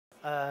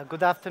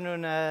Good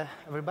afternoon,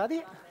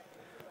 everybody.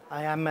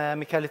 I am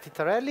Michele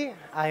Tittarelli.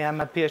 I am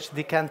a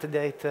PhD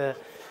candidate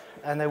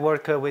and I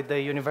work with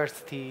the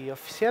University of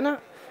Siena.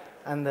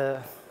 And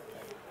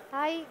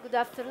Hi, good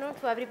afternoon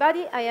to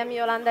everybody. I am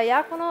Iolanda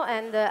Iacono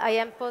and I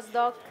am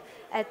postdoc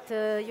at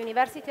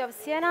University of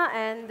Siena,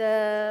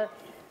 and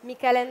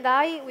Michele and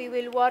I, we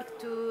will work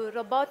to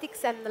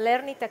Robotics and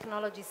Learning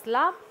Technologies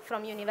Lab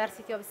from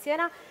University of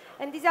Siena,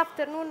 and this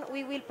afternoon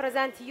we will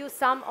present you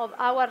some of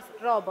our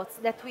robots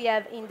that we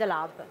have in the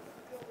lab.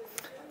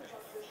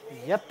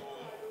 Yep.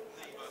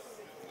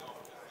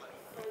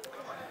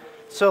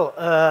 So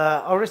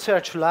our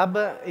research lab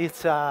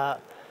is,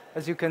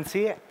 as you can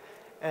see,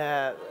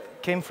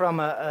 came from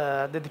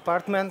the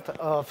Department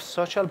of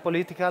Social,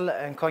 Political,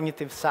 and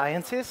Cognitive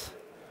Sciences,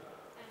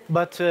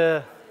 but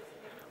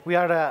we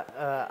are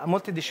a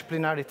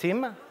multidisciplinary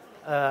team.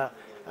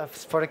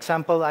 For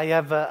example, I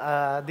have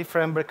a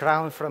different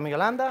background from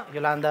Iolanda.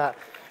 Iolanda,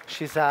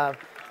 she's a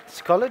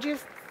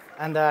psychologist,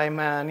 and I'm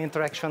an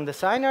interaction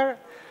designer.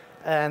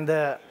 And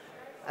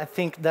I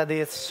think that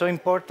it's so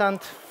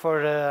important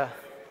for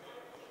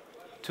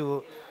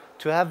to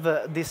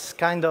have this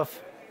kind of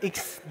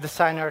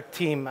X-designer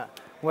team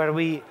where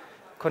we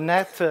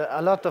connect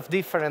a lot of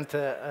different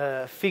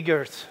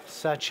figures,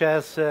 such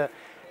as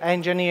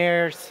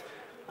engineers,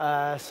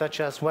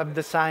 such as web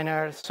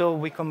designers. So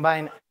we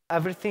combine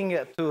everything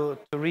to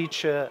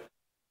reach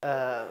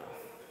the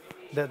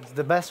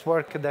best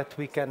work that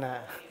we can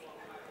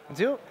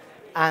do.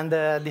 And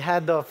the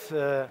head of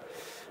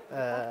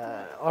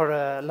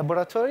our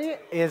laboratory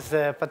is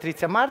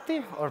Patrizia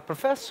Marti, our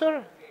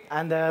professor.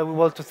 And we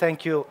want to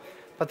thank you,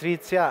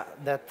 Patrizia,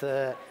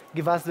 that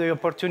give us the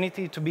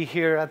opportunity to be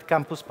here at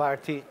Campus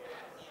Party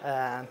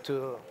and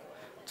to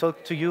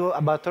talk to you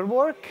about our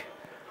work.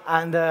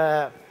 And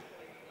our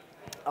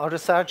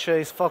research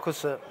is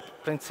focused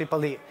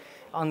principally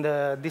on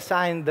the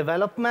design,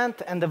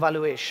 development, and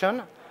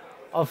evaluation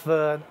of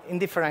in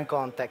different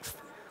contexts.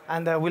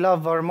 And we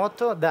love our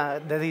motto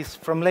that is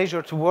from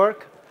leisure to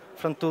work,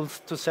 from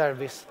tools to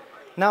service.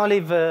 Now I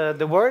leave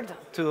the word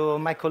to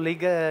my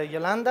colleague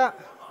Iolanda.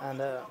 And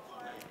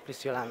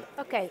please, Iolanda.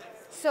 Okay,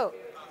 so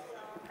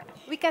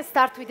we can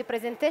start with the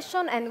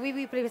presentation and we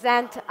will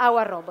present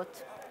our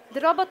robot. The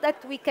robot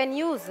that we can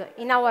use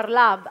in our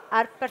lab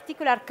are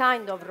particular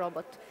kind of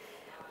robot.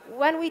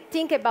 When we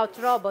think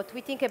about robot,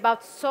 we think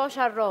about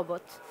social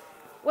robot.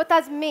 What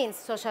does mean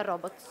social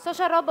robot?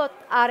 Social robots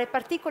are a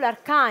particular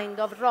kind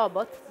of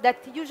robot that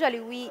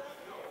usually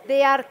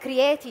they are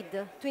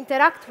created to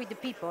interact with the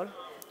people,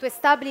 to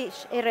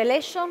establish a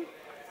relation.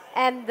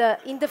 And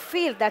in the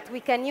field that we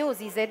can use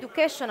is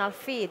educational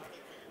field,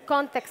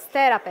 context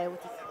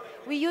therapeutic.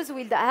 We use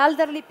with the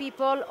elderly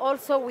people,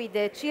 also with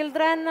the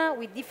children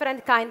with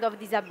different kind of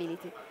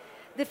disability.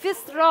 The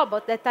first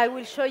robot that I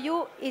will show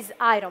you is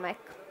IROMEC.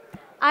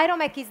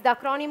 IROMEC is the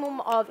acronym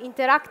of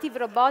Interactive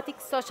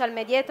Robotic Social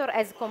Mediator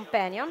as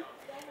Companion,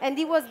 and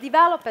it was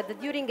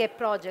developed during a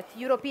project,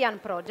 European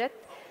project,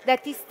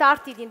 that is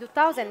started in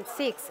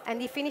 2006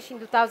 and it finished in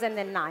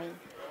 2009.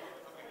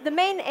 The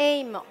main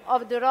aim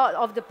of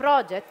the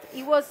project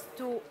it was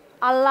to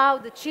allow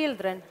the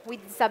children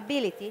with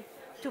disability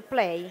to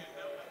play.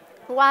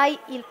 Why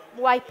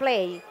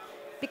play?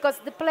 Because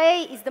the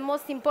play is the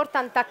most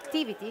important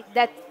activity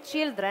that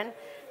children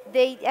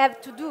they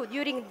have to do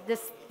during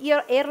this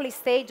early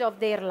stage of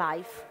their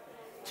life.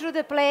 Through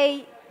the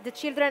play, the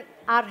children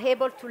are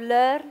able to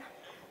learn,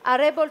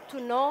 are able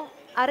to know,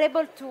 are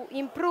able to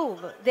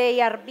improve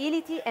their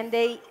ability and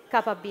their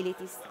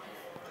capabilities.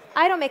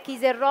 IROMEC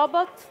is a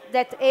robot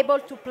that's able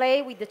to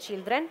play with the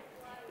children.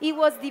 It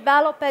was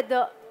developed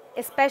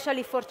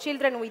especially for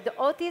children with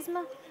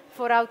autism,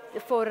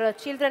 for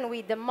children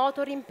with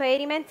motor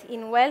impairment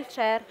in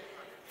wheelchair,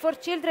 for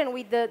children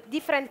with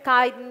different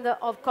kind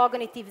of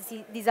cognitive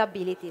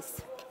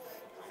disabilities.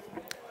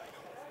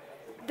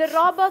 The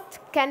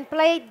robot can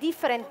play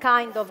different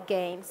kind of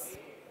games.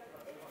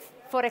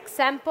 For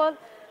example,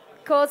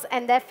 cause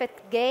and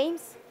effect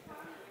games,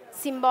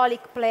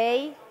 symbolic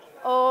play,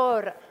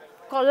 or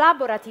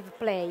collaborative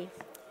play.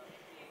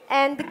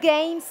 And the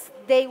games,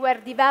 they were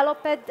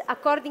developed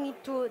according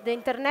to the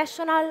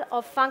International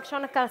of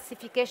Functional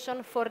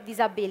Classification for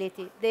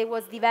Disability. They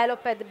was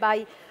developed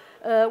by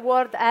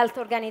World Health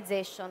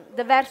Organization,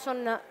 the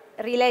version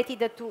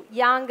related to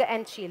young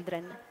and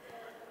children.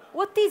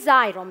 What is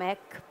IROMEC?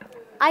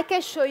 I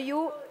can show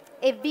you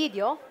a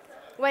video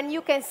when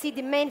you can see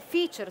the main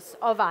features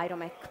of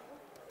IROMEC.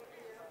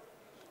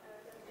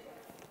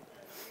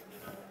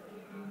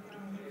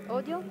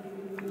 Audio?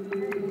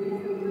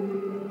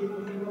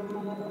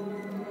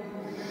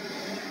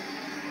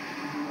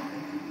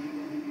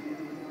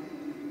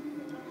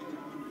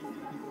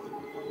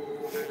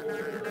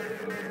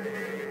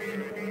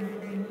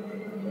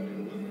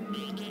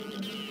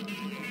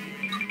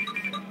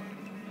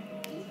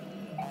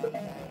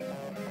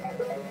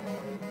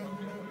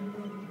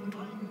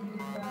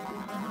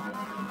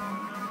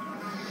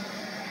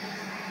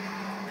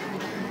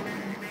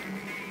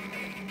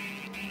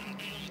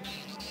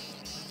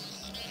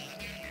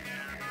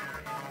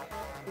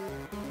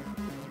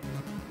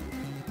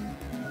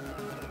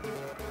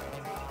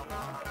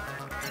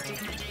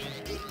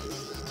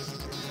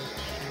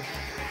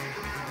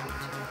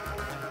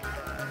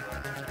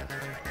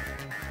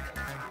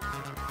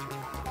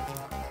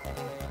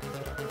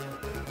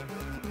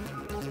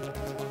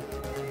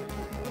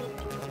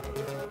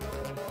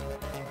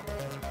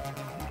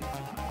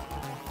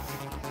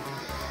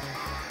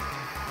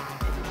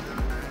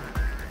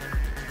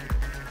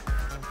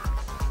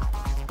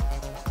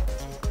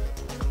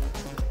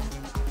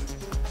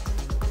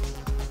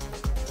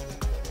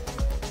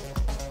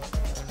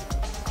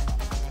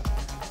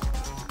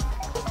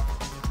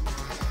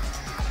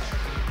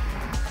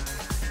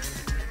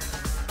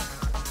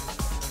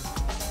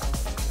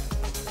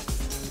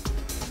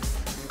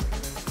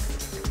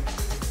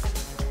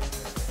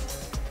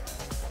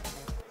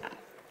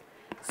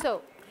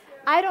 So,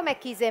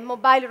 Aeromech is a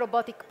mobile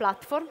robotic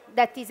platform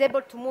that is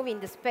able to move in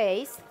the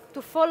space,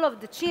 to follow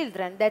the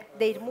children that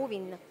they're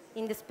moving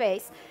in the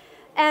space.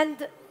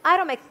 And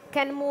Aeromech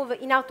can move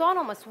in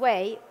autonomous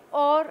way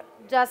or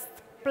just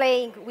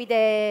playing with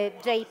a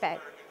JPEG,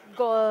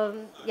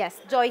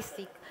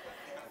 joystick.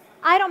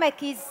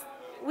 Aeromech is,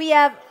 we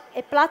have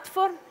a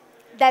platform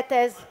that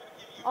has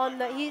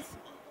on his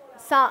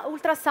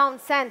ultrasound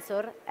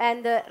sensor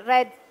and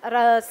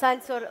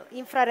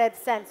infrared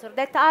sensor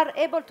that are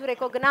able to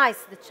recognize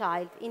the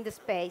child in the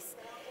space.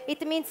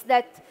 It means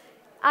that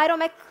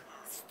Aeromech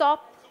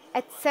stop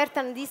at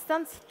certain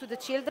distance to the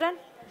children,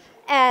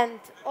 and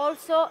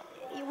also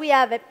we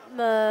have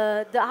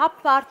the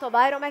up part of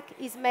Aeromech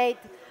is made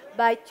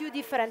by two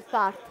different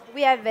parts.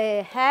 We have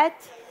a head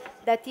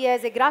that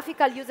has a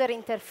graphical user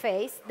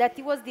interface that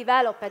was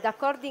developed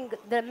according to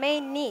the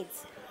main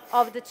needs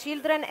of the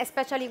children,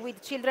 especially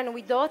with children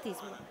with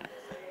autism.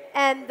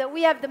 And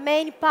we have the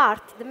main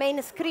part, the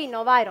main screen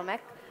of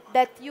Aeromech,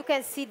 that you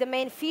can see the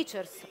main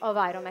features of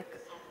Aeromech.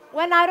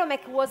 When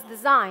Aeromech was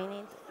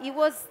designed,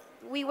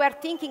 we were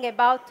thinking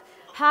about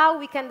how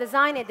we can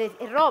design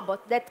a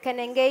robot that can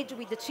engage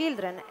with the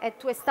children and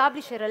to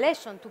establish a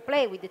relation to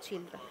play with the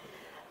children.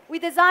 We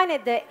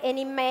designed an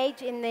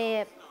image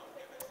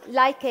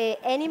like an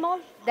animal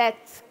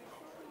that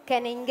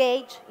can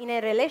engage in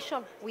a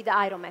relation with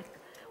Aeromech,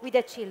 with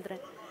the children.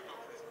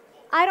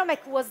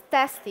 Aeromech was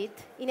tested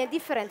in a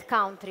different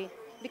country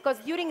because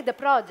during the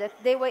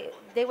project they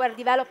were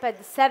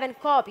developed 7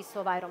 copies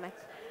of Aeromech.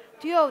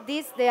 2 of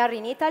these they are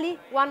in Italy,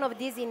 1 of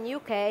these in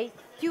UK,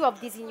 2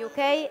 of these in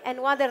UK, and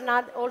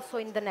 1 also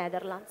in the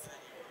Netherlands.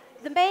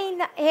 The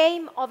main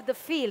aim of the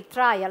field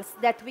trials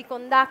that we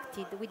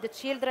conducted with the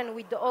children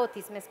with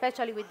autism,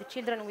 especially with the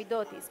children with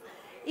autism,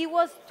 it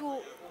was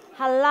to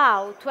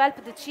help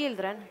the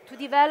children to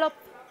develop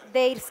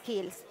their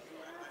skills.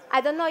 I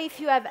don't know if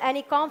you have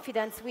any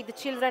confidence with the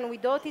children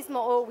with autism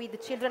or with the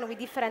children with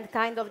different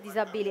kinds of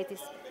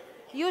disabilities.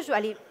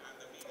 Usually,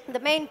 the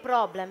main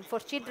problem for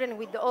children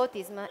with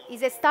autism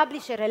is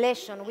establish a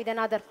relation with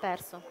another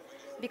person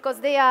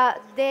because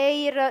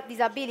their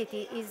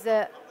disability is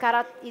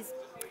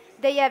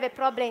they have a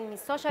problem in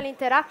social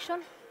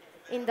interaction,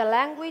 in the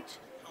language,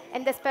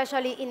 and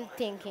especially in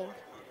thinking.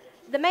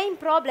 The main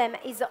problem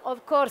is,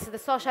 of course, the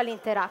social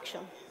interaction.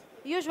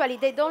 Usually,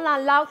 they don't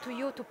allow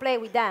you to play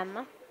with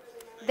them.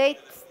 They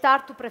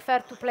start to prefer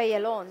to play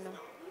alone.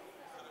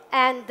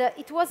 And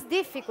it was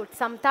difficult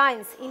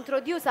sometimes to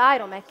introduce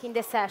Aeromech in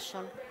the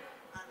session.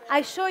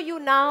 I show you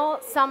now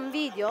some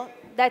video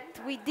that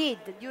we did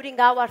during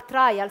our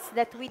trials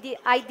that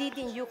I did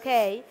in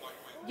UK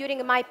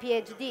during my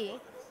PhD.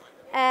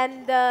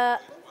 And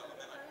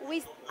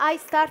we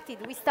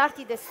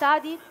started a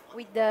study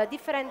with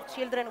different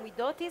children with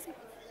autism.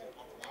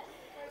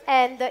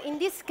 And in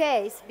this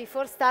case,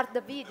 before start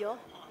the video,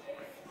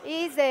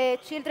 is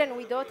children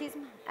with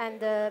autism and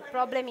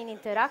problem in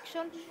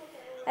interaction.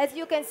 As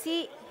you can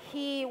see,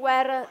 he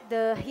wear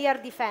the ear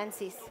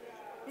defenses.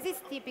 This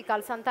is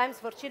typical sometimes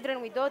for children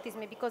with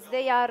autism because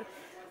they are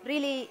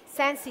really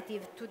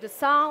sensitive to the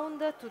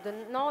sound, to the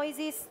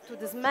noises, to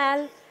the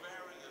smell.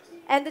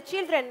 And the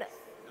children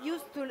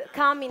used to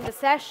come in the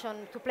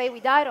session to play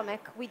with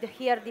Aeromech with the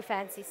ear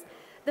defenses.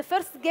 The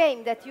first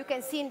game that you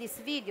can see in this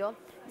video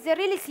is a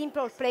really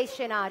simple play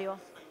scenario.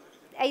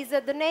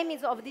 The name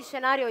of this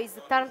scenario is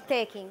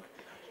turn-taking.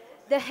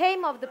 The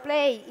aim of the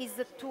play is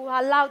to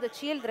allow the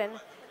children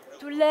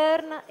to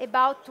learn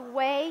about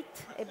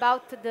weight,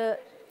 about the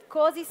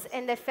causes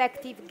and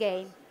effective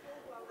game.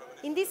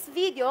 In this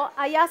video,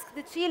 I ask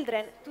the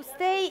children to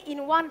stay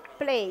in one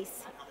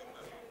place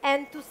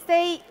and to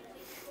stay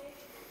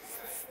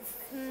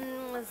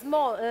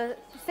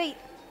to stay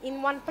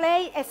in one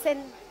place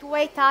and to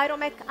wait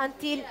Aeromech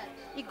until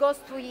it goes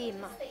to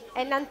him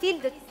and until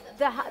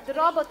the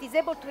robot is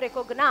able to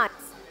recognize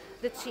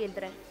the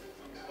children.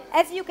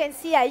 As you can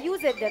see, I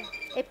used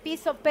a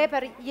piece of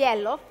paper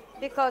yellow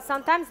because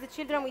sometimes the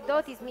children with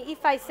autism,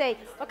 if I say,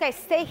 okay,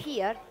 stay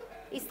here,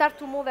 it starts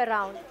to move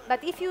around.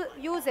 But if you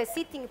use a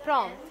sitting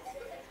prompt,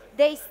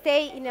 they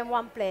stay in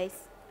one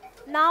place.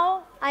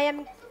 Now I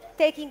am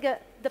taking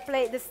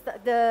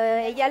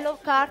the yellow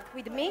card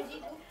with me,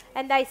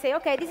 and I say,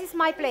 okay, this is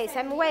my place,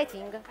 I'm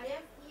waiting.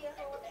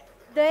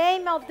 The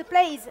aim of the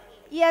play is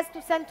he has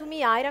to send to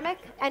me Aeromech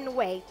and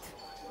wait.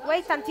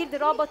 wait until the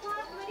robot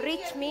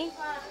reach me,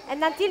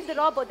 and until the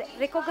robot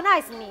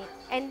recognize me.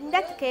 And in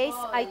that case,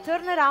 I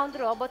turn around the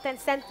robot and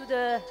send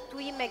to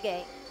him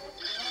again.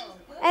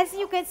 As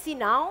you can see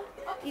now,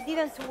 he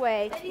didn't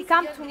wait. He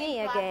came to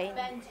me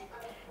again.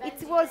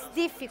 It was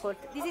difficult.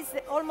 This is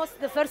almost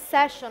the first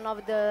session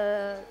of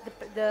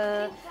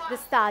the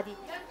study.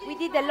 We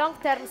did a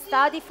long-term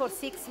study for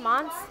 6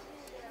 months,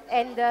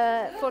 and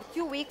for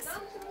 2 weeks,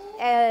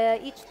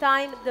 each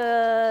time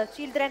the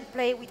children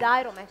play with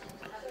Iromec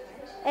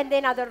and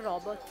another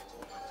robot.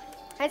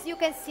 As you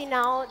can see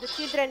now, the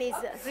children is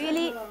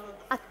really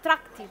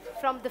attractive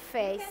from the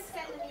face.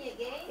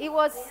 It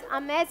was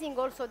amazing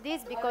also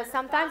this, because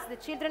sometimes the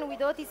children with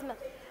autism,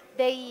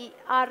 they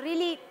are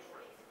really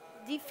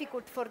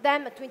difficult for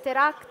them to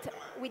interact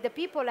with the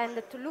people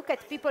and to look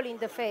at people in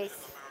the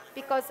face,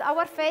 because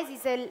our face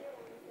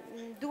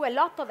do a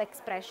lot of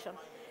expression.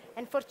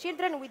 And for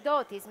children with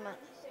autism,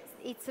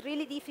 it's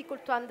really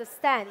difficult to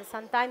understand.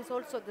 Sometimes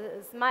also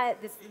the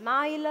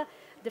smile,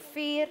 the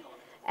fear,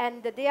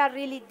 and they are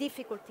really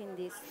difficult in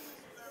this.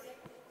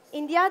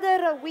 In the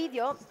other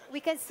video, we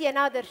can see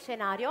another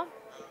scenario.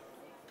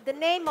 The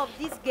name of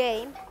this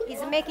game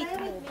is Make It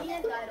Move.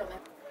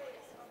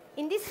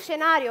 In this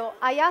scenario,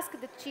 I ask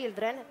the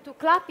children to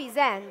clap his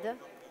hand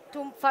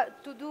to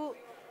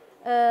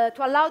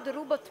allow the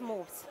robot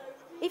moves.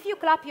 If you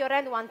clap your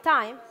hand 1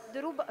 time,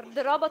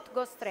 the robot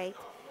goes straight.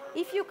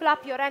 If you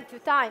clap your hand 2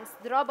 times,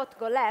 the robot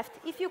goes left.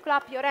 If you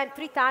clap your hand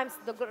 3 times,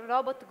 the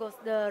robot goes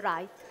the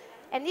right.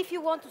 And if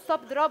you want to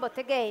stop the robot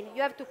again,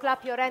 you have to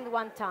clap your hand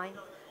 1 time.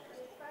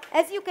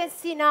 As you can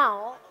see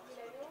now,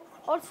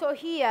 also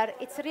here,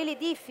 it's really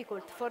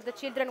difficult for the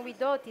children with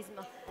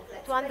autism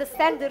to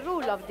understand the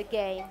rule of the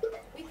game.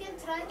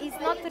 He's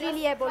not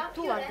really able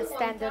to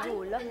understand the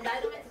rule,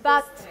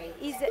 but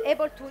is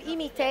able to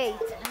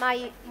imitate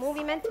my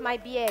movement, my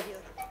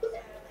behavior.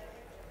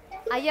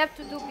 I have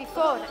to do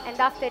before, and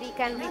after he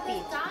can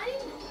repeat.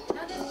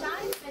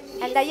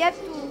 And I have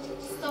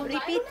to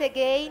repeat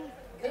again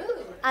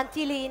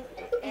until he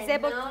is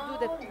able to do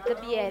the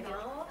behavior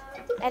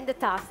and the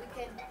task.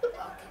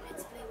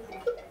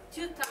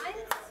 2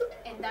 times,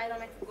 and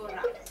Iromec go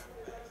right.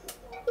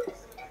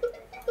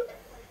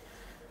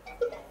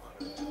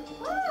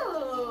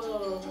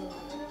 Oh,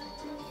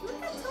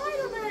 look at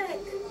Iromec.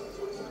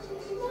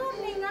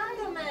 Morning,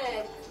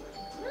 Iromec.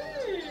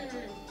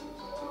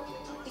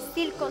 He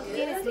still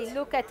continuously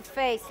look at the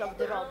face of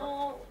the robot.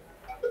 Now,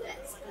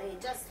 let's play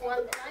just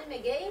 1 time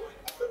again.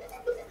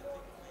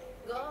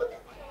 Go.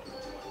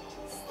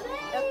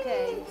 Straight.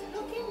 Okay.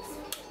 Looking.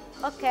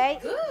 Okay.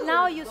 Good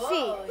Now you boy,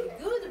 see.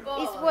 Good boy.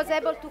 He was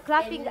able to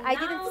clapping. And I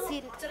now didn't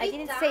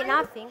 3 say times.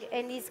 nothing,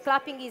 and he's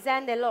clapping his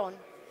hand alone.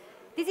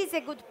 This is a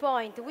good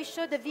point. We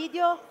show the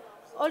video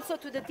also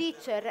to the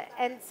teacher,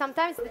 and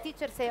sometimes the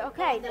teacher say,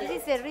 "Okay, this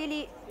is a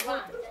really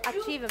good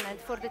achievement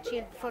for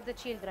the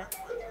children.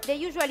 They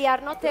usually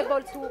are not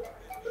able to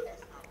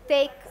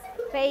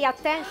pay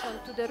attention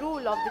to the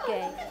rule of the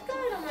game,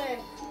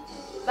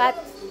 but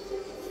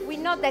we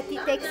know that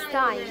it takes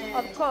time.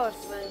 Of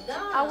course,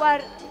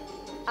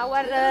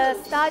 our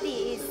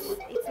study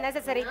it's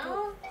necessary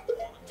to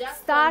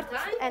start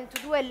and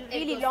to do a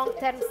really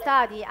long-term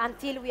study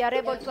until we are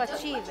able to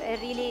achieve a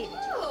really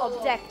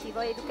objective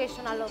or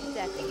educational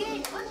objective."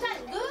 Again, 1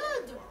 time.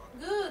 Good.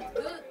 Good.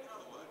 Good.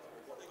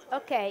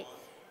 Okay.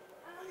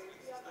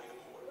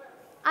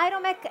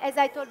 Iromec, as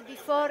I told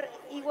before,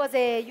 it was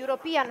a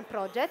European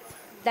project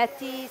that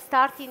he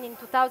started in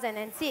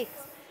 2006,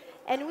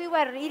 and we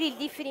were really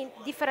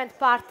different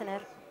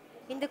partners.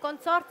 In the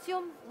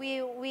consortium,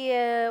 we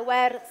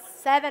were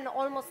 7,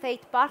 almost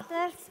 8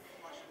 partners,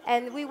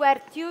 and we were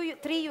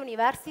 3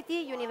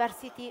 universities: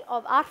 University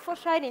of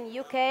Hertfordshire in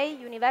UK,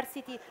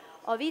 University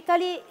of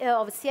Italy,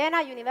 of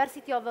Siena,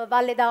 University of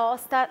Valle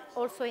d'Aosta,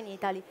 also in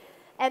Italy.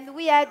 And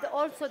we had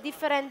also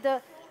different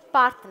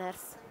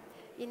partners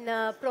in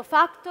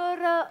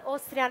Profactor,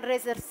 Austrian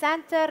Research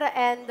Center,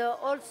 and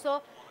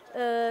also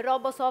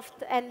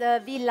Robosoft and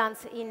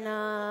Villans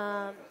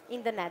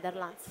in the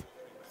Netherlands.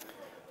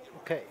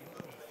 Okay.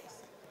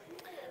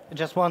 I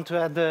just want to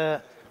add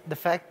the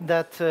fact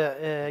that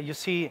you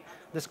see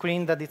the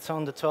screen that it's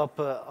on the top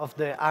of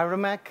the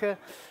Iromec.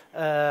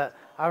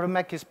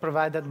 Iromec is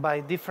provided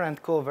by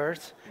different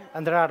covers,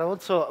 and there are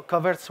also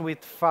covers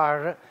with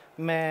fur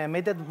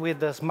made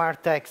with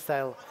smart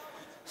textile.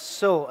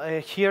 So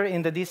here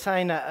in the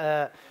design,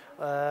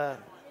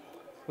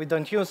 we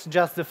don't use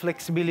just the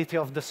flexibility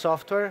of the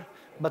software,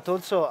 but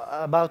also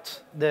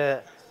about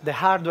the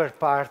hardware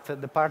part,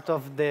 the part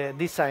of the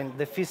design,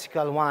 the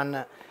physical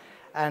one.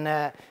 And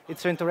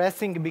it's so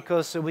interesting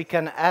because we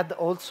can add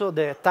also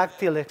the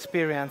tactile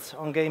experience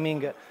on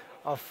gaming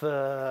of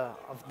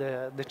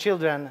the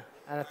children.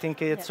 And I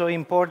think it's so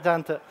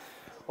important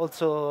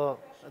also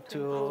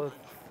to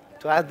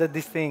add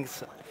these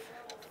things.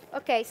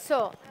 Okay,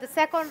 so the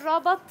second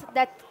robot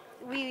that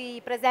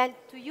we present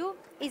to you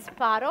is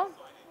Paro.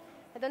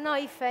 I don't know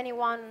if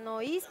anyone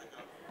knows.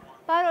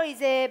 Paro is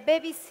a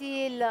baby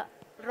seal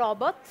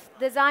robot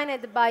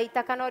designed by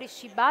Takanori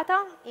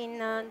Shibata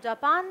in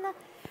Japan.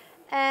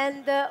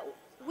 And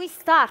we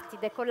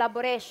started a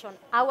collaboration.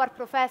 Our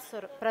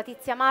professor,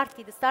 Patrizia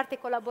Marti, started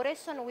a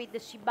collaboration with the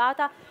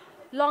Shibata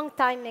long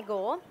time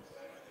ago.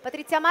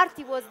 Patrizia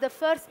Marti was the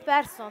first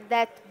person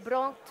that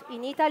brought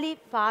in Italy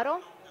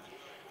Paro.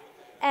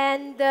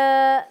 And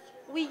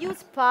we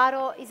use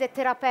Paro as a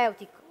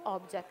therapeutic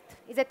object.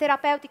 It's a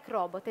therapeutic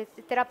robot, a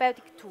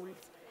therapeutic tool,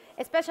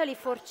 especially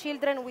for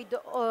children with,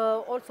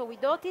 also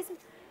with autism,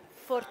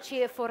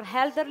 for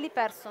elderly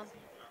person.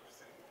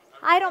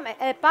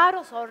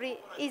 Paro, sorry,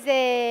 is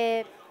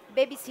a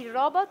baby seal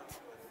robot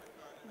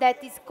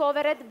that is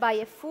covered by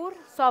a fur,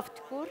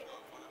 soft fur.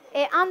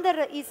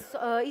 Under his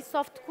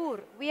soft fur,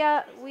 we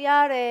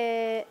are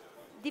a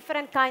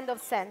different kind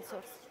of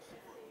sensors.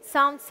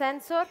 Sound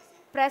sensor,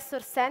 pressure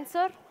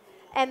sensor,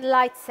 and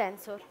light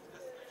sensor.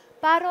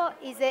 Paro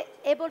is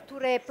able to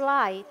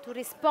reply, to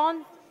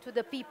respond to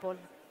the people.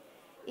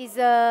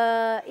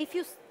 If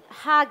you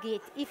hug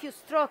it, if you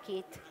stroke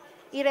it,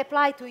 it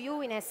replies to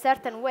you in a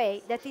certain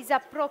way that is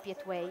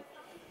appropriate way.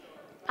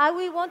 I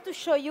will want to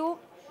show you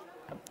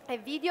a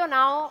video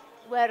now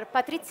where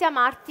Patrizia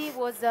Marti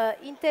was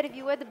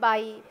interviewed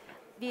by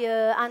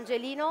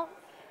Angelino,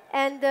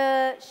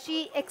 and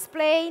she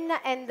explained,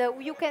 and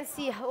you can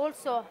see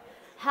also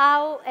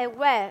how and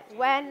where,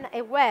 when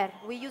and where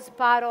we use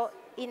Paro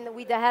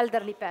with the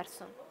elderly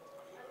person.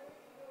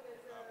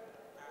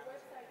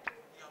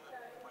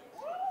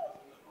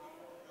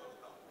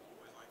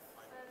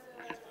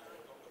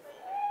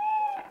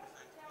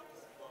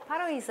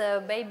 Paro is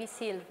a baby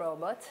seal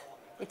robot.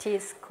 It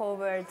is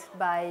covered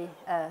by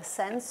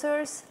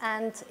sensors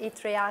and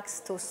it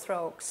reacts to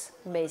strokes,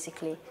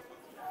 basically.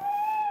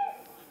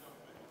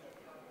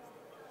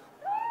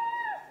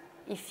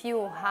 If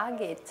you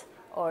hug it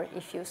or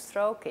if you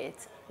stroke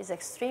it, it's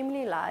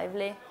extremely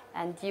lively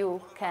and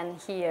you can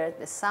hear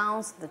the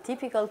sounds, the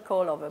typical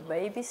call of a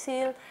baby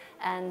seal,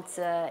 and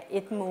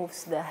it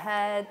moves the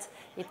head,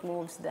 it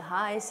moves the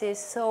eyes,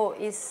 so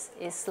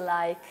it's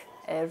like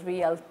a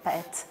real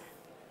pet.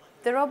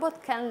 The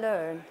robot can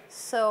learn,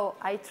 so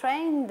I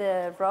train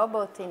the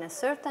robot in a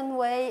certain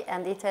way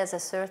and it has a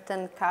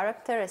certain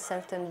character, a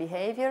certain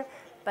behavior,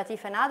 but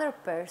if another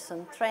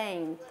person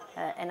trains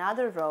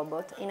another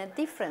robot in a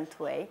different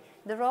way,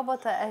 the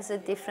robot has a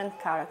different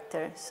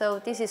character. So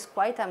this is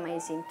quite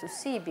amazing to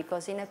see,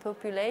 because in a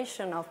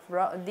population of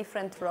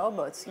different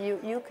robots,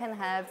 you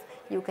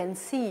can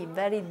see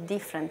very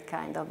different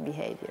kind of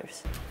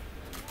behaviors.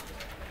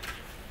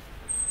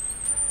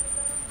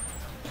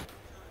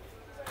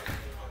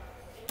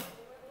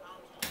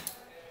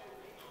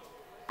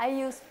 I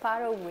use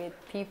Paro with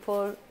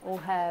people who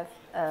have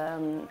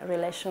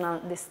relational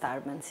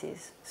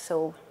disturbances,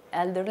 so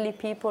elderly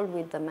people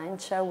with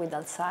dementia, with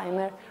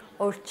Alzheimer,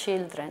 or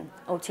children,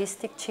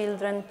 autistic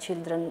children,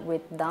 children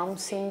with Down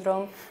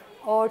syndrome,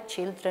 or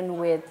children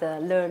with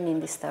learning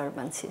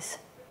disturbances.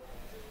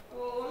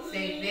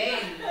 Sei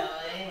bello,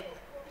 eh?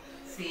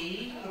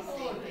 Sì,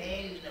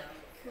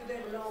 sei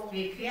bello.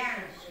 Mi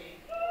piace.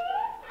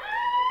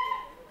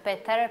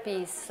 Pet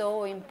therapy is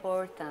so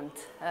important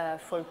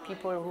for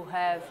people who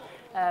have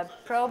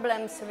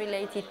problems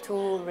related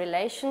to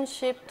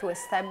relationship, to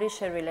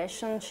establish a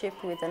relationship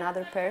with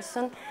another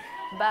person.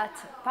 But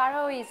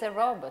Paro is a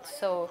robot,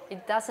 so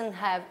it doesn't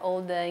have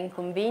all the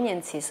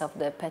inconveniences of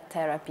the pet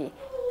therapy.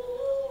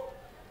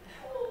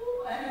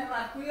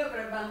 Ma qui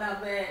avrebbe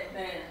andato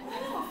bene.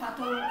 Ho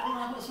fatto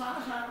una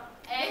posata.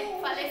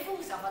 Fa le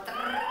fusa, fa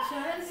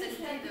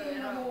sentito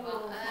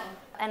vero?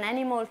 An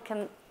animal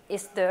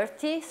is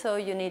dirty, so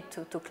you need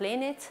to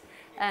clean it,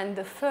 and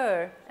the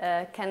fur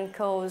can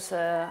cause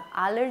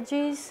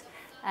allergies,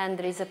 and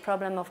there is a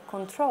problem of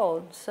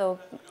control. So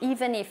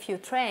even if you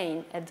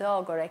train a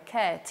dog or a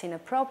cat in a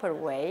proper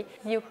way,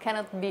 you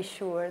cannot be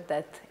sure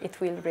that it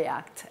will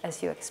react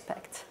as you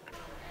expect.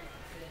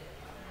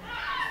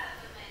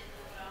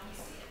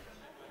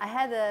 I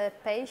had a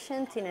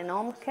patient in an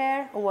home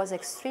care who was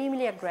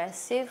extremely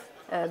aggressive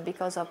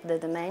because of the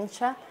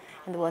dementia,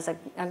 and was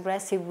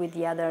aggressive with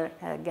the other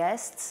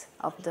guests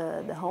of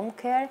the home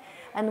care.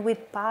 And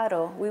with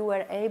Paro, we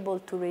were able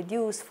to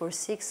reduce for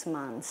 6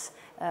 months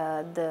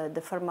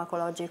the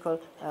pharmacological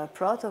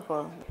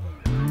protocol.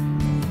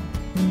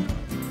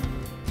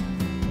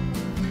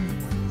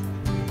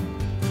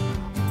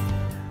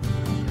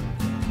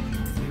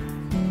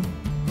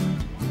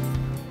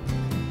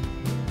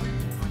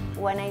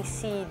 When I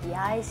see the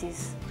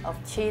eyes of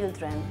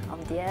children,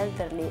 of the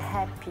elderly,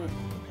 happy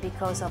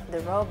because of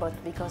the robot,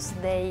 because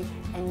they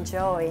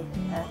enjoy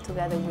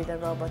together with the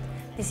robot,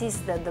 this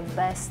is the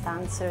best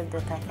answer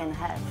that I can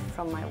have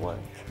from my work.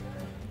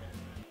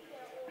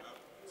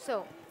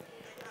 So,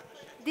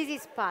 this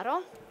is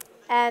Paro,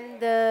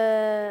 and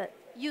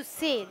you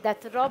see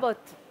that robot,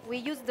 we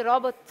use the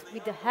robot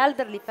with the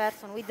elderly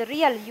person, with the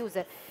real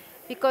user,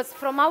 because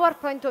from our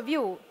point of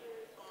view,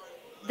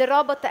 the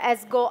robot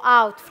has go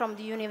out from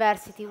the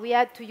university. We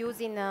had to use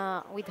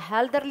with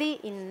elderly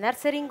in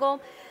nursing home,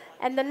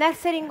 and the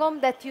nursing home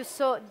that you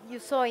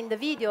saw in the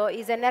video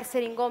is a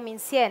nursing home in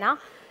Siena,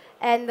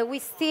 And we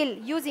still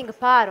using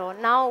Paro.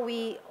 Now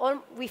we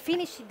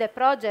finished the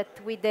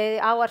project with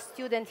our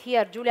student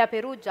here, Giulia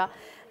Perugia,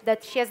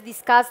 that she has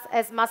discussed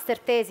as master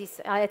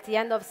thesis at the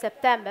end of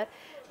September,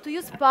 to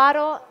use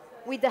Paro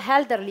with the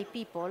elderly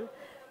people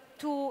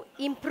to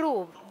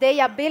improve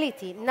their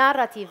ability,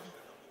 narrative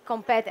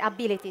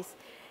abilities.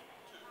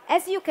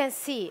 As you can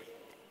see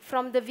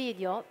from the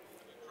video,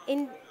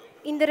 in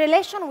the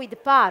relation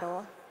with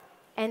Paro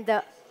and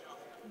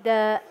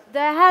the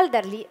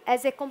elderly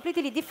has a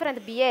completely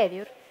different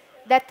behavior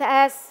that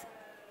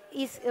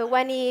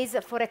when he is,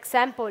 for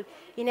example,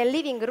 in a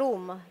living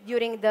room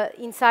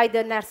inside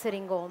the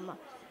nursing home.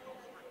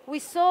 We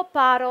saw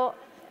Paro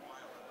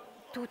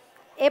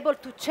able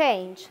to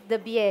change the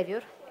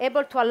behavior,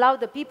 able to allow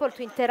the people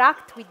to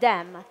interact with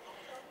them.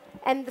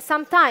 And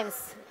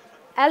sometimes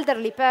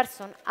elderly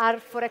persons are,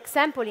 for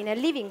example, in a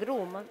living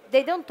room,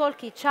 they don't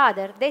talk each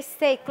other, they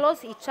stay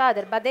close each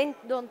other, but they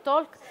don't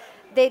talk,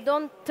 they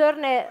don't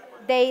turn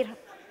their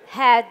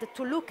head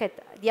to look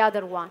at the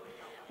other one.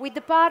 With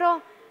the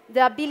Paro,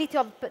 the ability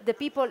of the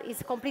people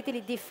is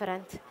completely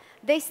different.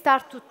 They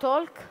start to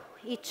talk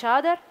each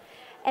other,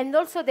 and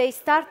also they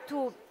start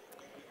to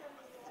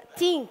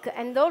think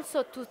and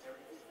also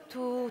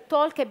to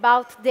talk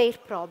about their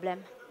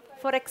problem.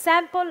 For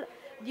example,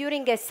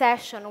 during a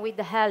session with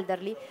the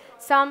elderly,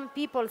 some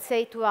people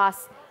say to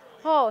us,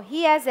 oh,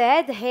 he has a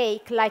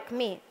headache like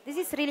me. This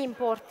is really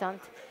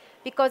important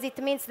because it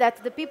means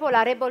that the people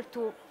are able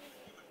to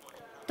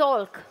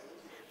talk.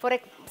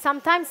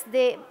 Sometimes,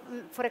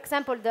 for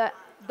example, the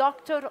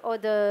doctor or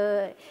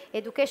the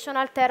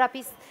educational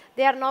therapist,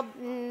 they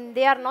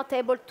are not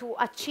able to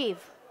achieve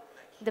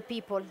the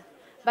people.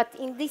 But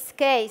in this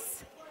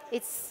case,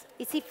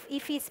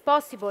 if it's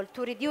possible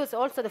to reduce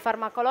also the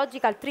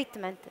pharmacological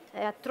treatment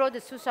through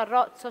the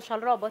social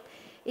robot,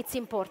 it's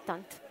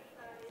important.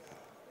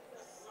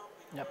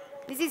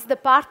 Yep. This is the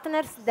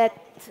partners that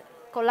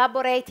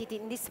collaborated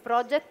in this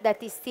project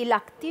that is still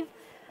active.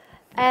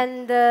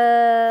 And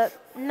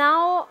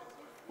now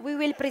we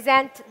will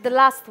present the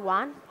last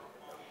one.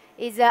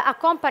 It's a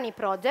company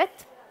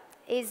project.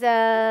 It's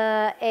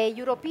a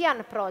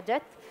European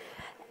project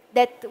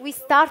that we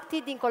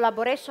started in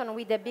collaboration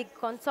with a big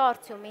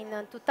consortium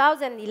in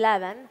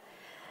 2011.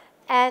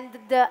 And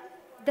the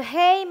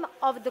aim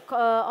of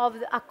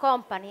a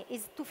company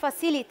is to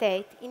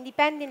facilitate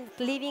independent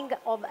living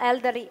of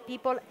elderly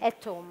people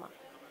at home.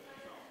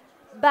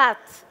 But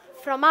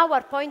from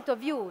our point of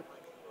view,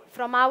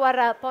 from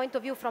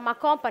a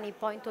company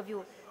point of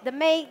view, the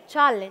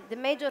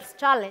major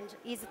challenge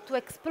is to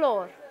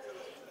explore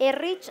a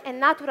rich and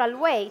natural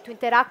way to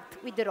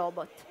interact with the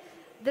robot.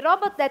 The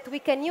robot that we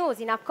can use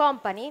in a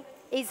company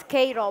is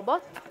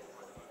K-Robot.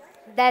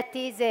 That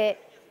is a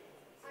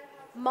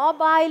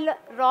mobile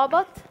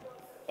robot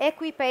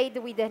equipped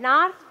with an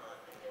arm,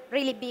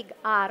 really big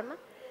arm,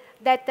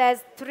 that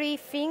has 3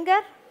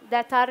 fingers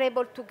that are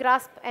able to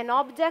grasp an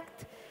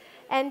object,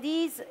 and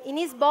in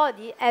his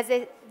body has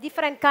a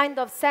different kind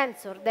of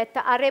sensor that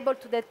are able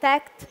to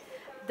detect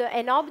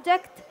an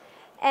object,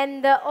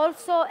 and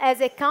also has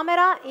a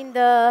camera in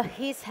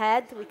his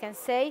head, we can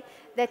say,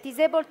 that is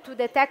able to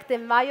detect the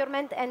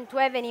environment and to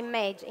have an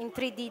image in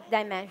 3D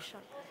dimension.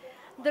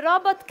 The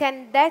robot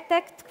can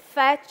detect,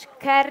 fetch,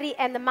 carry,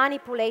 and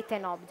manipulate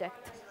an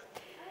object.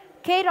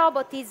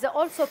 K-Robot is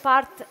also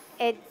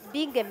a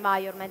big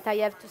environment, I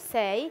have to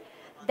say,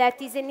 that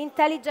is an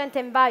intelligent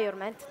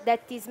environment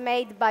that is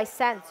made by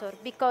sensor,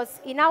 because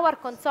in our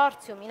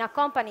consortium, in a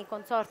company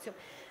consortium,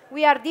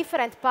 we are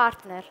different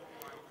partners.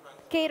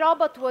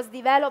 K-Robot was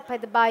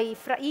developed by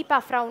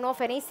IPA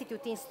Fraunhofer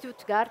Institute in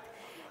Stuttgart,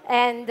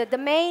 and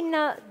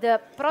the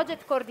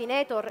project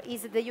coordinator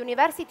is the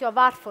University of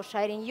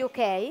Hertfordshire in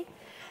UK,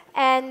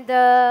 and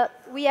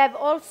we have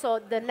also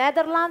the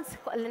Netherlands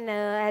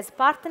as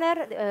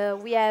partner.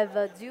 We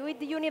have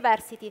Zuid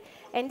University.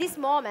 And this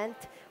moment,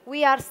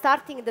 we are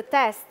starting the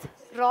test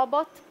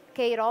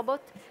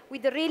K-Robot,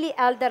 with a really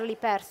elderly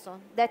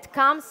person that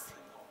comes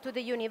to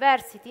the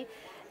university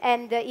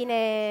and in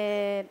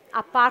an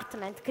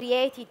apartment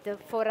created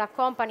for a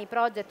company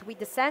project with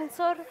the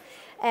sensor.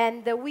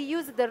 And we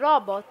use the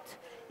robot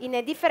in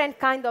a different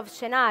kind of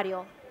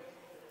scenario.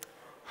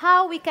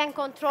 How we can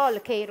control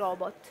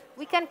K-Robot?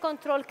 We can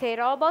control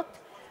K-Robot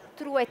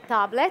through a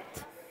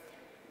tablet.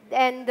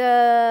 And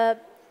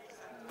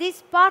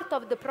this part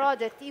of the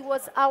project, it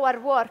was our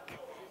work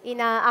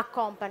in a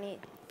company.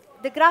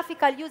 The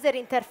graphical user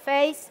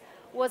interface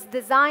was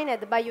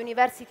designed by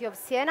University of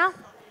Siena.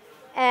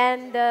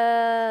 And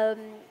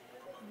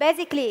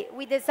basically,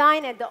 we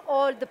designed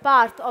all the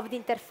part of the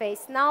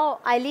interface. Now,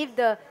 I leave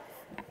the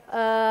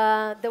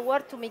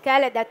word to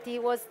Michele, that he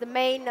was the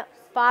main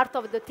part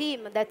of the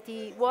team that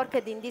he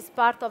worked in this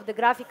part of the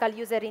graphical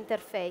user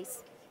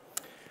interface.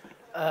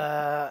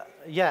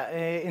 Yeah,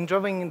 in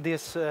drawing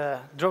this,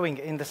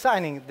 in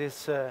designing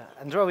this,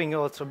 and drawing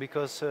also,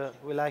 because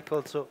we like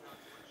also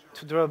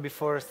to draw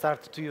before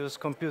start to use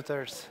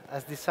computers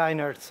as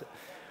designers.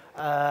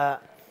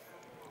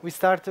 We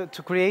started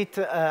to create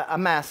a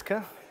mask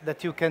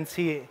that you can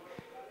see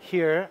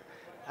here.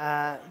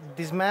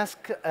 This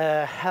mask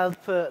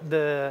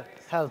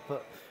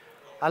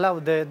allow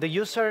the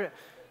user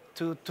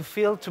to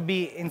feel to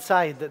be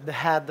inside the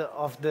head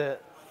of the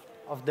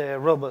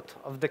robot,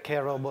 of the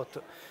care robot,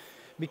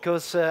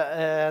 because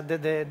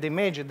the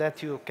image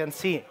that you can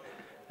see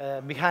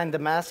behind the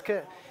mask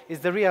is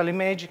the real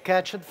image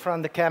captured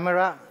from the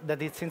camera that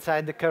is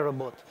inside the care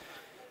robot.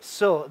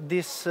 So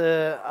this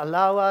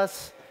allow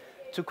us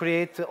to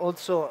create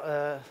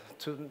also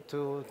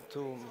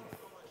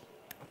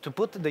to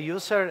put the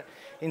user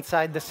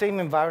inside the same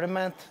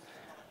environment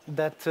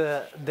that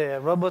the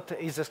robot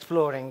is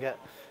exploring.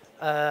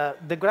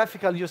 The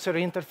graphical user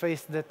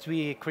interface that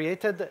we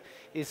created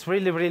is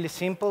really, really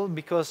simple,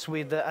 because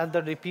with the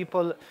elderly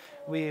people,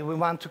 we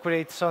want to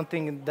create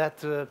something that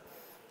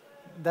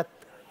that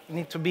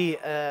need to be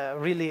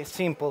really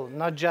simple,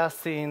 not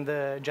just in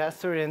the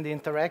gesture and the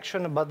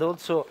interaction, but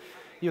also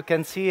you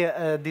can see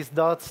these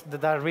dots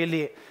that are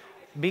really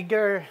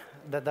bigger,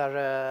 that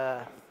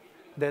are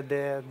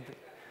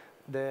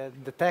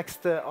the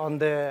text on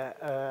the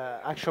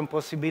action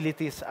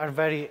possibilities are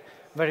very,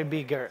 very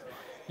bigger.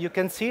 You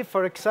can see,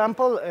 for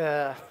example,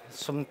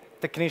 some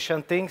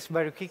technician things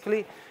very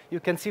quickly. You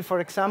can see, for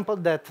example,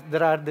 that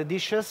there are the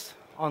dishes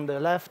on the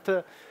left.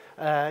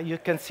 You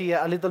can see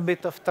a little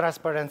bit of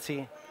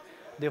transparency.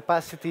 The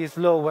opacity is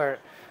lower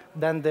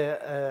than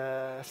the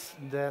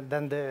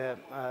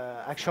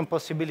action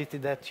possibility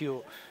that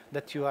you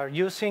are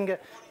using,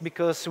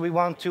 because we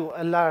want to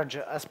enlarge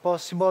as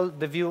possible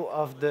the view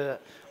of the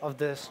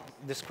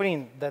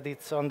screen that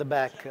it's on the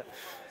back.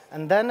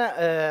 And then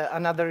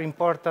another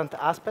important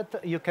aspect,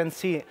 you can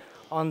see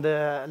on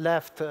the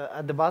left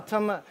at the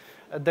bottom,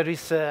 there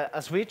is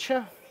a switch,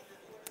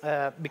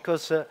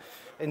 because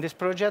in this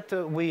project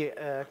we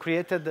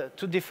created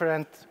two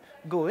different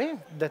GUI,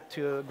 that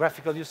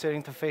graphical user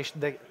interface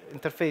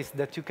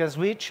that you can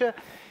switch,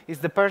 is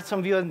the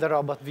person view and the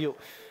robot view.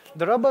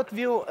 The robot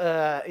view,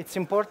 it's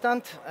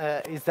important,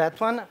 is that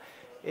one,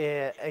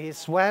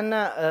 is when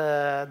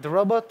the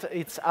robot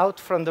is out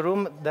from the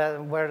room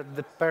where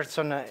the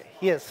person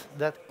is,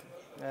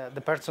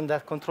 the person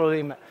that controls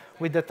him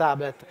with the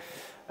tablet.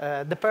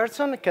 The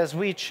person can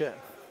switch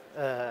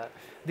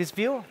this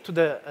view to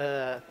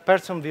the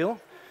person view,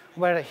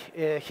 where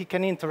he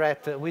can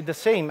interact with the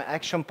same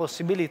action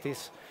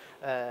possibilities,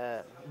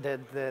 the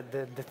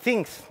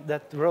things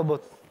that the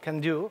robot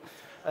can do,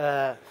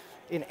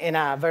 in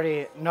a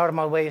very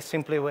normal way,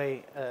 simple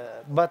way.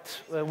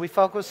 But we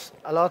focus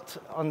a lot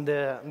on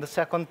the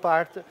second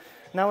part.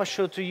 Now I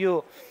show to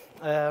you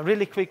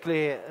really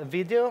quickly a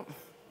video,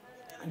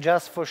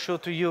 just for show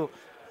to you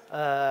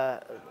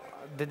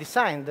the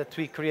design that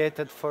we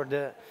created for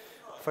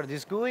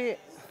this GUI.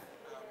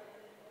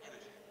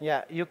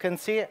 Yeah, you can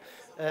see.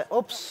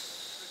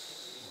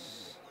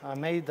 Oops, I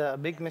made a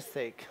big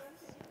mistake.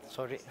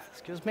 Sorry,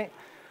 excuse me.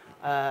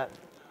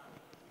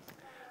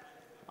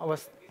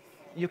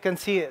 You can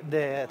see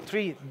the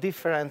three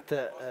different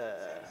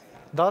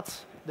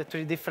dots, the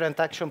three different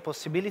action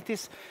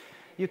possibilities.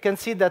 You can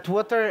see that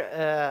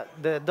water,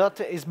 the dot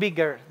is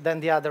bigger than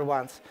the other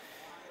ones.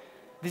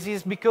 This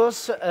is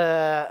because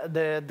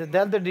the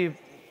elderly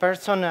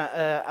person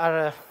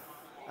have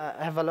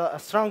a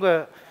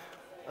stronger,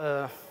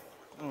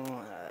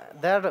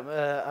 they're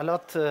a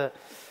lot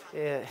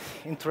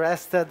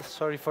interested,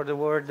 sorry for the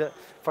word,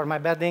 for my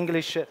bad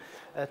English,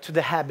 to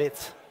the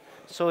habits.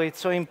 So it's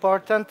so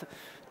important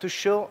to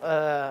show,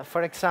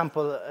 for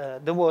example,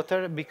 the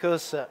water,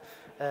 because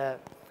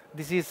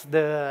this is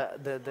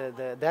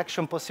the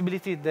action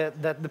possibility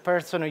that the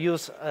person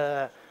use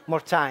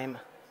more time.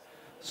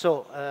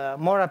 So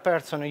more a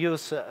person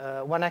use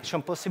one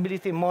action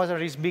possibility, more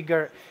is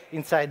bigger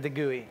inside the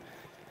GUI.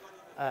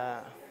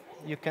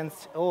 You can,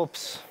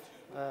 oops,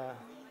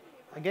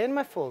 again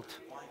my fault.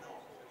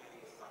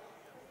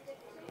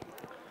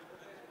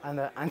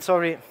 And I'm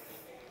sorry,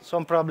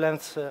 some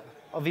problems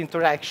of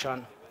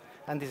interaction,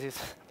 and this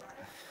is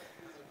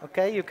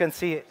okay. You can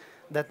see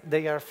that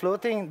they are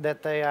floating,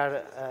 that they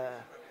are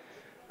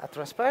a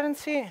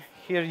transparency.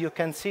 Here you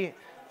can see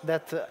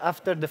that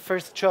after the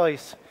first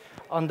choice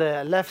on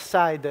the left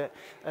side,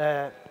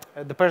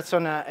 the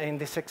person in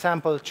this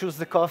example choose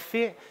the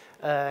coffee.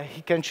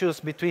 He can choose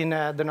between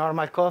the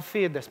normal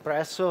coffee, the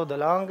espresso, the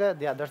long,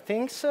 the other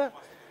things.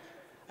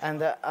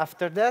 And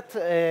after that,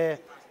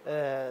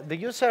 the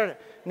user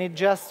needs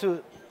just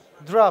to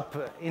drop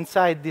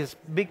inside this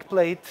big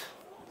plate,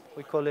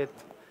 we call it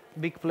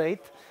big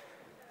plate,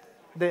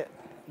 the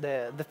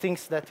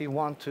things that he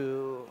want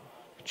to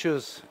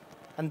choose.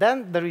 And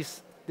then there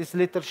is this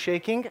little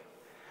shaking.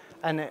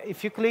 And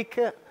if you click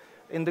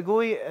in the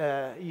GUI,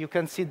 you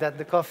can see that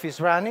the coffee is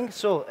running.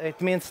 So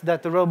it means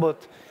that the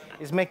robot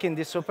is making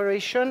this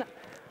operation.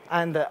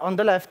 And on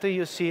the left,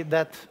 you see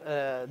that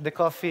the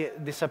coffee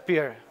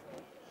disappears.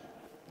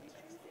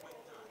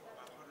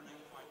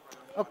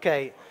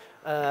 Okay.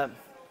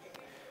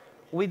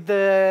 With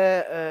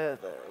the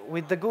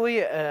GUI,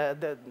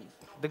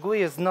 the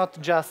GUI is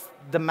not just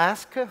the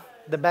mask,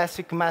 the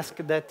basic mask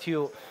that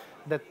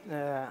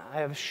I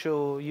have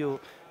shown you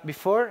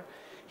before.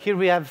 Here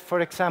we have,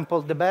 for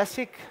example, the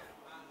basic,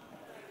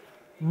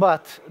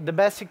 but the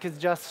basic is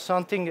just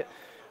something,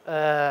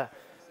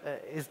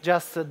 is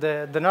just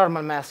the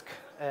normal mask.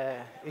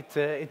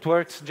 It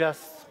works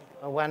just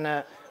when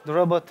the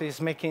robot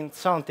is making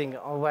something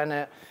or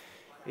when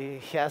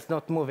he is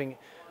not moving.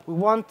 We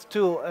want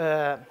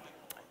to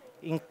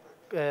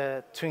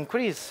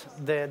increase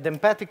the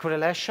empathic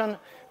relation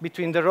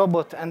between the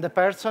robot and the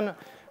person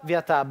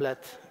via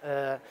tablet.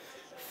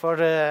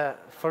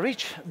 For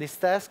reach this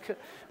task,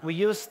 we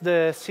use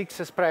the 6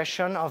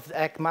 expression of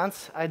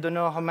Ekman's. I don't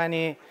know how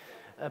many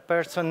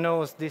person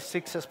knows these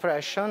 6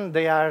 expressions.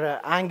 They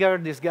are anger,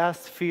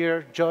 disgust,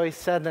 fear, joy,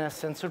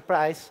 sadness, and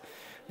surprise.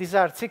 These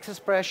are 6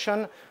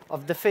 expressions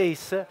of the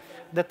face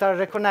that are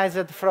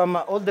recognized from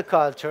all the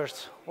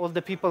cultures. All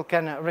the people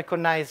can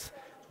recognize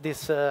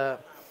this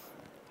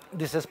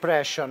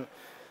expression.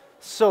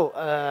 So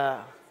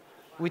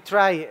we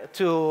try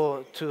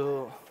to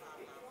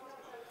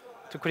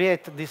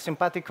create this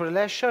empathic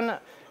relation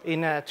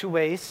in 2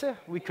 ways.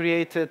 We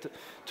created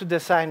we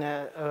designed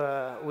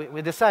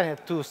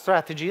 2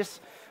 strategies.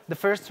 The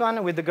first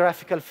one with the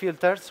graphical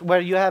filters,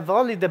 where you have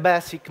only the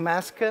basic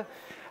mask,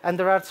 and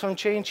there are some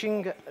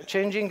changing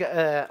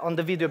on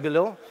the video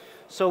below.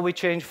 So we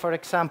change, for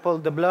example,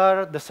 the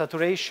blur, the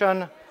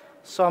saturation,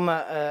 some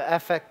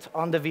effect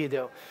on the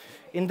video.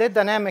 In the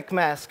dynamic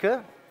mask,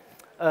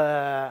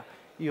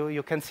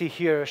 you can see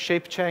here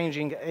shape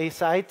changing A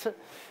site.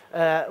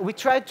 We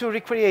try to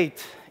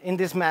recreate in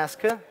this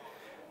mask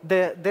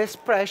the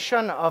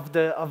expression of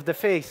the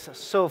face.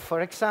 So,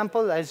 for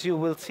example, as you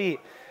will see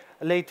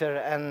later,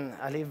 and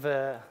I leave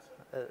to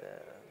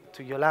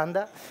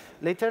Iolanda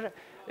later,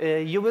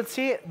 you will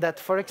see that,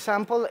 for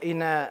example,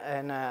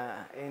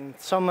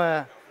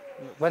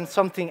 when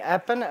something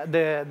happens,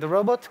 the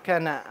robot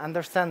can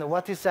understand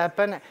what is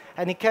happening,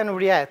 and it can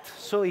react.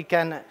 So it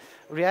can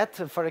react,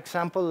 for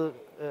example,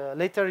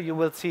 later you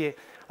will see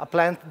a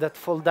plant that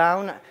falls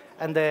down,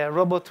 and the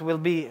robot will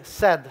be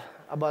sad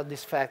about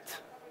this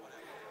fact.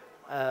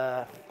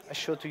 I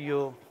show to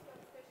you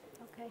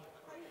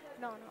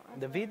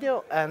the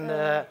video, and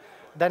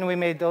then we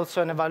made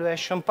also an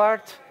evaluation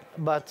part,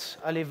 but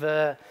I leave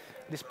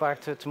this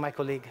part to my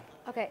colleague.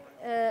 Okay,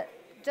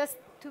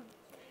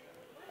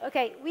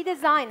 we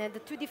designed the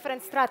 2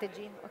 different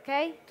strategies,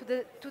 okay,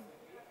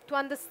 to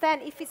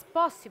understand if it's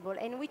possible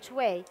and in which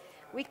way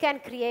we can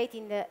create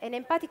an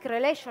empathic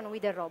relation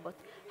with a robot,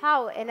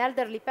 how an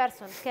elderly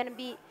person can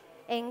be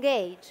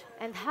engaged,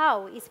 and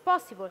how it's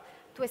possible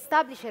to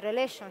establish a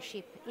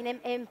relationship, an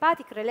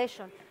empathic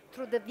relation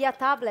via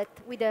tablet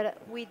with a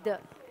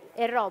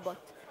robot.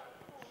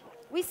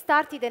 We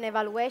started an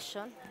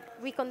evaluation,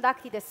 we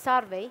conducted a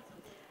survey,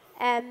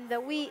 and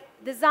we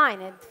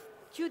designed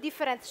 2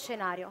 different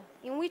scenarios.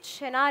 In which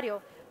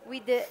scenario we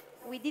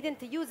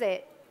didn't use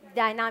a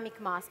dynamic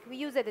mask, we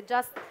used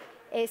just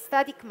a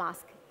static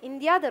mask. In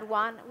the other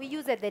one, we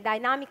used the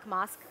dynamic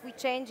mask, we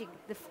changing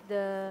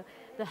the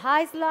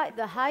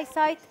high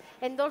side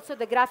and also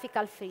the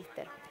graphical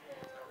filter.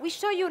 We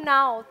show you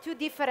now 2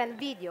 different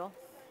videos,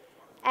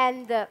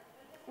 and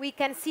we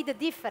can see the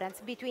difference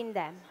between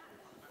them.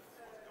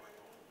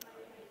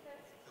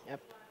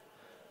 Yep.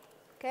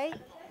 Okay?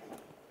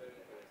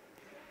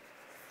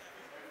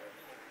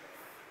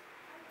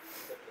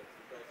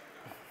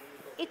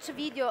 Each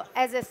video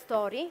has a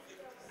story.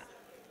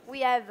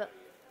 We have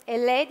a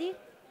lady,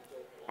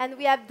 and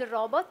we have the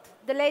robot.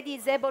 The lady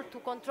is able to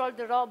control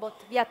the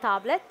robot via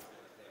tablet.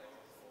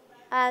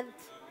 And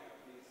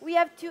we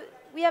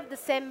have the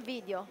same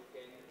video.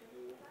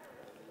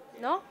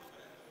 No?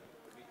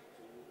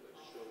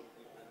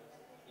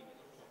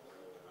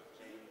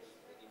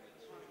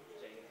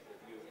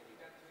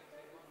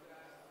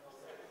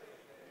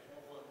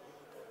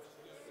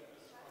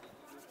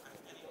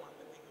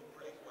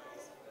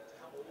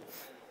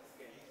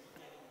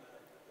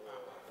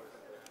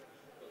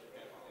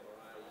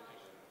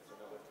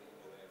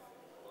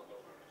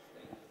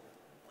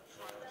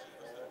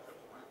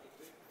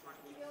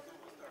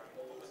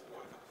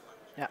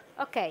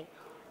 Okay.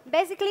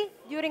 Basically,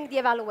 during the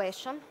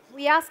evaluation,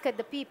 we asked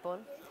the people,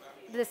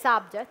 the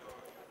subject,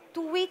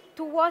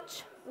 to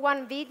watch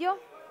 1 video,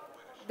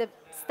 the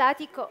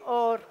static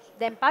or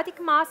the empathic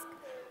mask,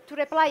 to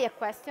reply a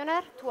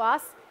questionnaire to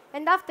us,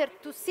 and after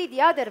to see the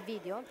other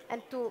video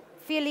and to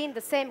fill in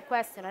the same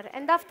questionnaire,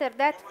 and after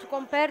that to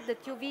compare the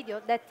 2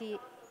 videos that he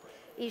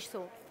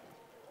saw.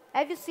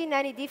 Have you seen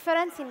any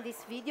difference in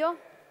this video?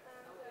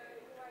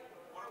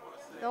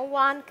 No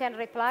one can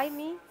reply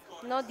me?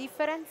 No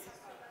difference?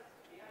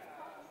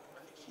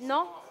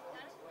 No?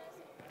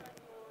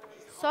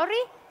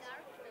 Sorry?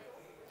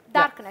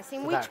 Darkness.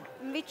 In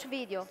which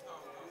video?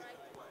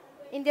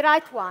 In the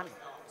right one.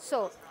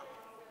 So,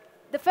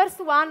 the first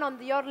one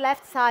on your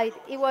left side,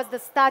 it was the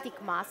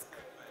static mask.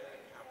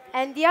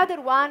 And the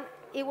other one,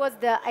 it was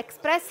the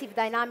expressive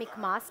dynamic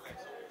mask.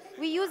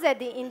 We used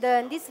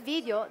in this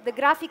video the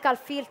graphical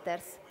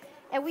filters.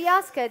 And we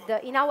asked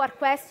in our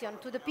question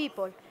to the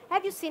people,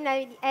 have you seen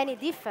any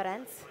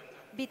difference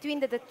between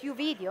the 2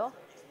 videos?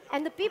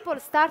 And the people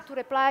start to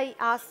reply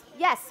us,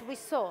 yes, we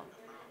saw.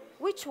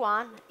 Which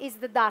one is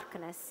the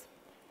darkness?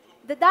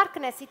 The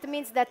darkness, it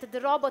means that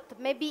the robot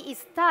maybe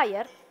is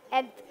tired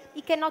and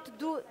he cannot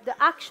do the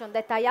action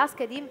that I asked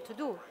him to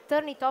do,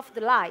 turn it off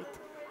the light,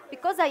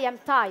 because I am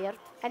tired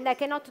and I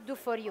cannot do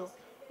for you.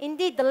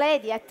 Indeed, the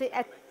lady at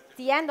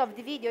the end of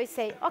the video, he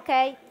say,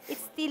 okay,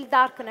 it's still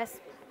darkness,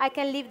 I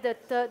can leave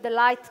the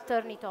light,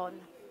 turn it on.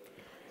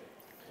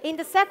 In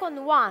the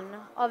second one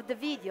of the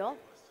video,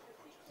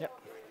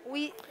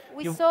 we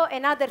saw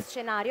another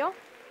scenario.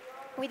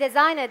 We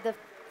designed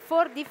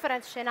 4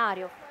 different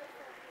scenarios.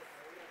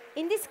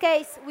 In this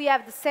case, we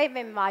have the same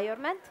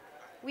environment.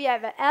 We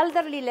have an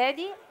elderly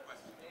lady,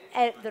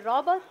 the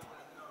robot.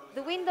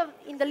 The window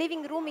in the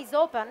living room is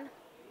open.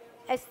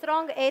 A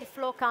strong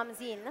airflow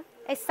comes in,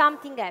 and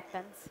something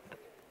happens.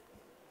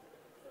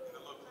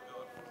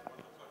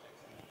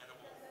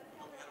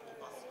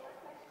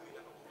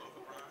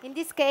 In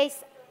this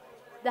case,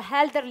 the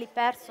elderly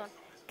person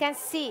can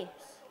see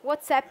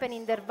what's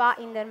happening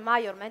in the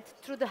environment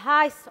through the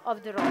eyes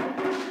of the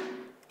robot.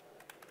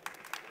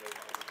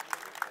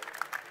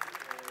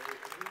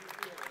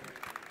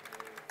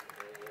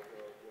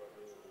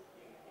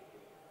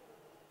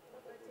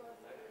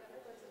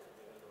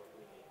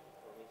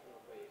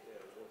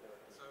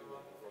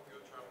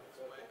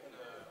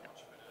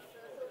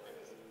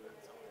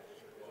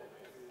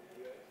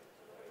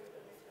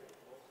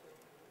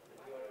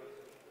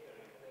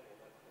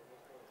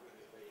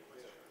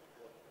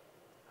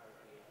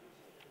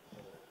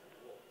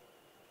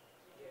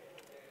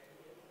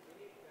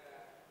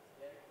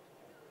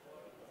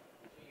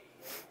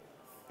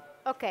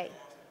 Okay,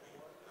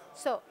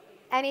 so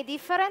any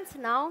difference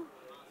now?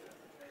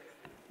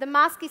 The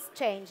mask is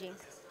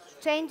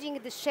changing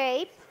the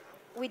shape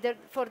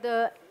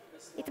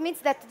it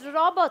means that the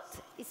robot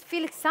is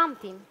feeling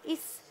something. He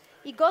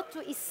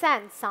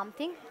sends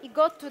something, he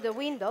got to the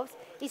windows,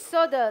 he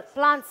saw the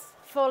plants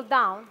fall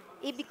down,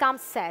 he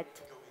becomes sad.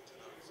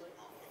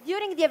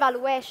 During the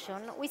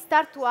evaluation, we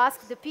start to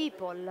ask the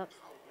people,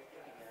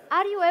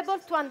 are you able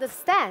to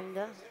understand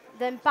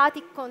the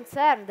empathic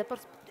concern,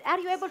 are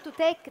you able to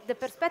take the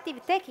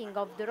perspective taking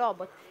of the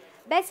robot?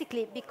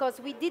 Basically, because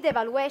we did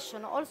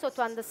evaluation also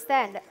to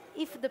understand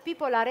if the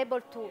people are able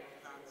to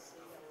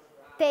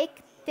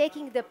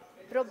taking the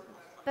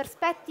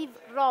perspective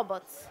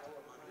robots.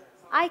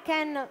 I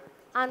can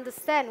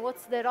understand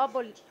what's the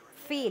robot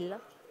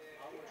feel.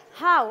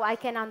 How I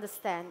can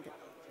understand?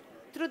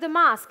 Through the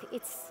mask,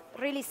 it's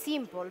really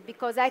simple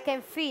because I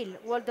can feel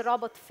what the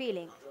robot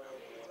feeling.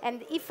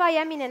 And if I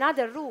am in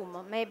another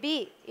room,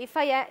 maybe if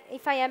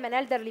I am an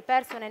elderly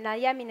person and I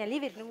am in a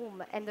living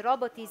room and the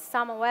robot is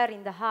somewhere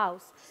in the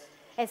house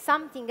and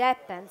something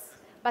happens,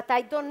 but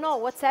I don't know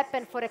what's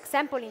happened, for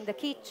example, in the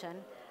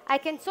kitchen, I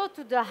can show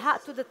through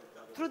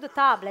the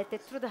tablet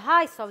and through the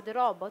eyes of the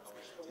robots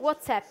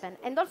what's happened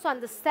and also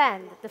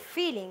understand the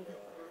feeling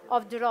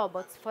of the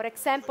robots, for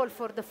example,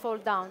 for the fall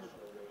down.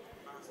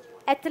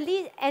 At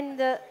the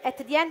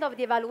end of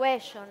the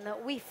evaluation,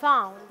 we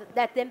found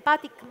that the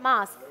empathic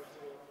mask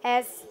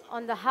as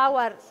on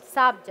our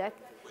subject,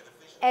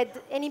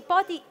 had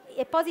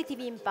a positive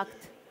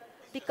impact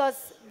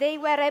because they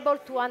were able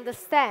to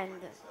understand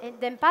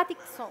the empathic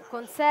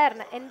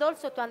concern and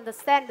also to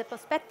understand the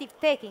perspective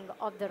taking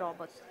of the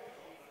robot.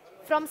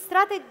 From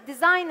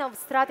design of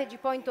strategy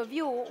point of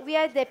view, we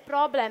had a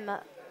problem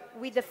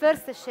with the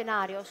first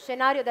scenario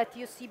that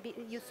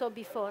you saw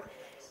before,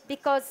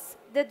 because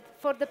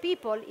for the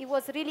people, it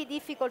was really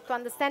difficult to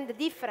understand the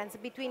difference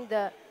between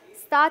the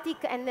static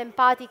and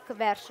empathic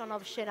version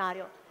of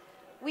scenario.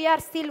 We are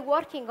still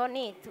working on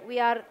it. We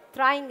are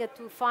trying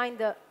to find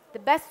the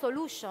best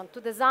solution to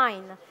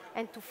design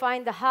and to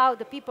find how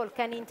the people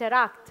can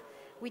interact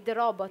with the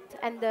robot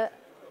and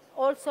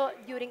also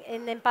during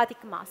an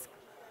empathic mask.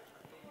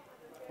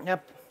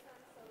 Yep.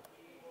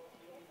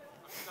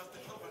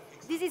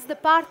 This is the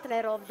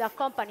partner of the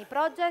company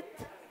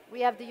project.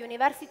 We have the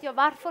University of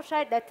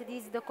Hertfordshire that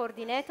is the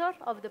coordinator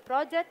of the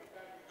project.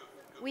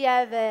 We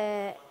have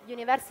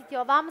University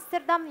of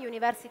Amsterdam,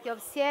 University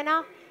of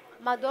Siena,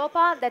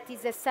 Madopa, that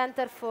is a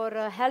center for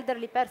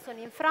elderly person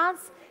in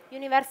France,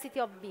 University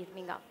of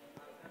Birmingham.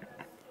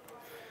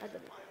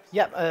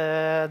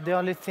 Yeah, the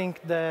only thing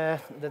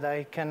that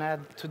I can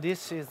add to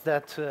this is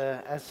that,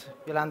 as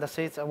Iolanda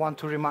says, I want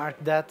to remark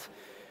that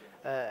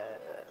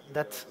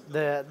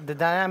the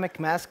dynamic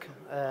mask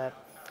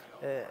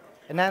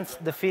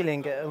enhanced the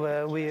feeling.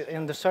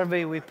 In the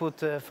survey we put,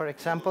 for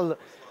example,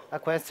 a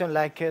question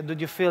like,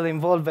 did you feel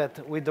involved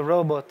with the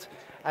robot?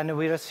 And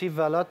we receive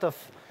a lot of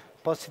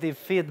positive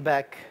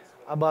feedback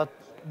about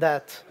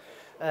that.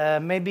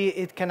 Maybe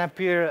it can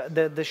appear,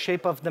 the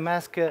shape of the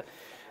mask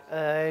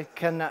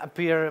can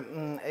appear,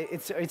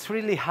 it's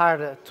really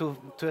hard to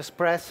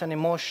express an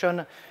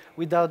emotion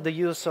without the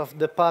use of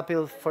the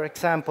pupil, for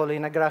example,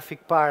 in a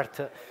graphic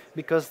part,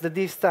 because the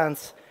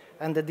distance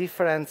and the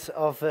difference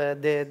of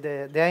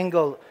the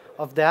angle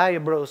of the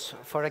eyebrows,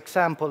 for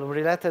example,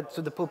 related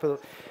to the pupil,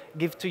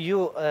 give to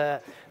you,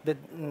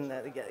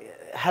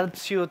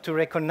 helps you to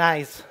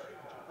recognize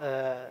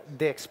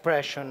the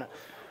expression.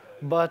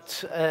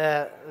 but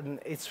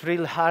it's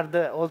real hard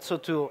also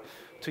to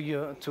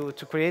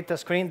create a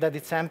screen that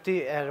it's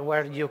empty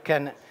where you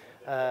can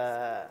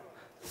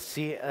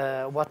see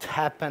what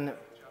happened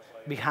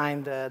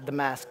behind the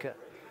mask.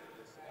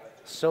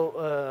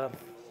 So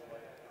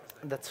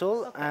that's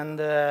all, and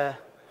we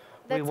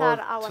That's want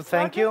our to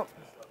thank you.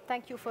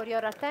 Thank you for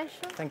your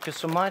attention. Thank you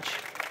so much.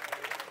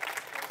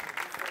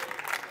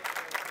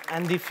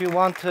 And if you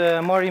want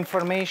more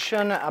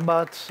information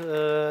about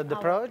the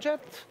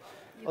project,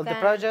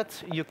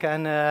 you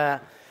can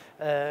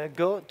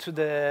go to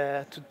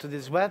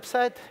this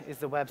website. It's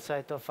the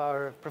website of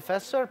our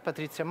professor,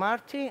 Patrizia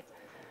Marti,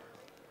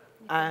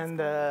 and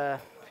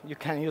you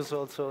can use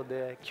also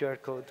the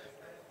QR code.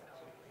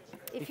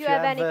 If you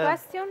have any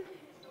question.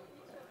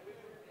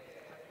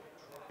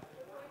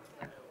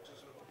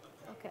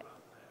 Okay.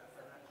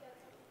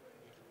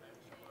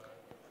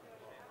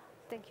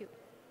 Thank you.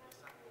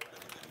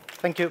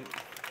 Thank you.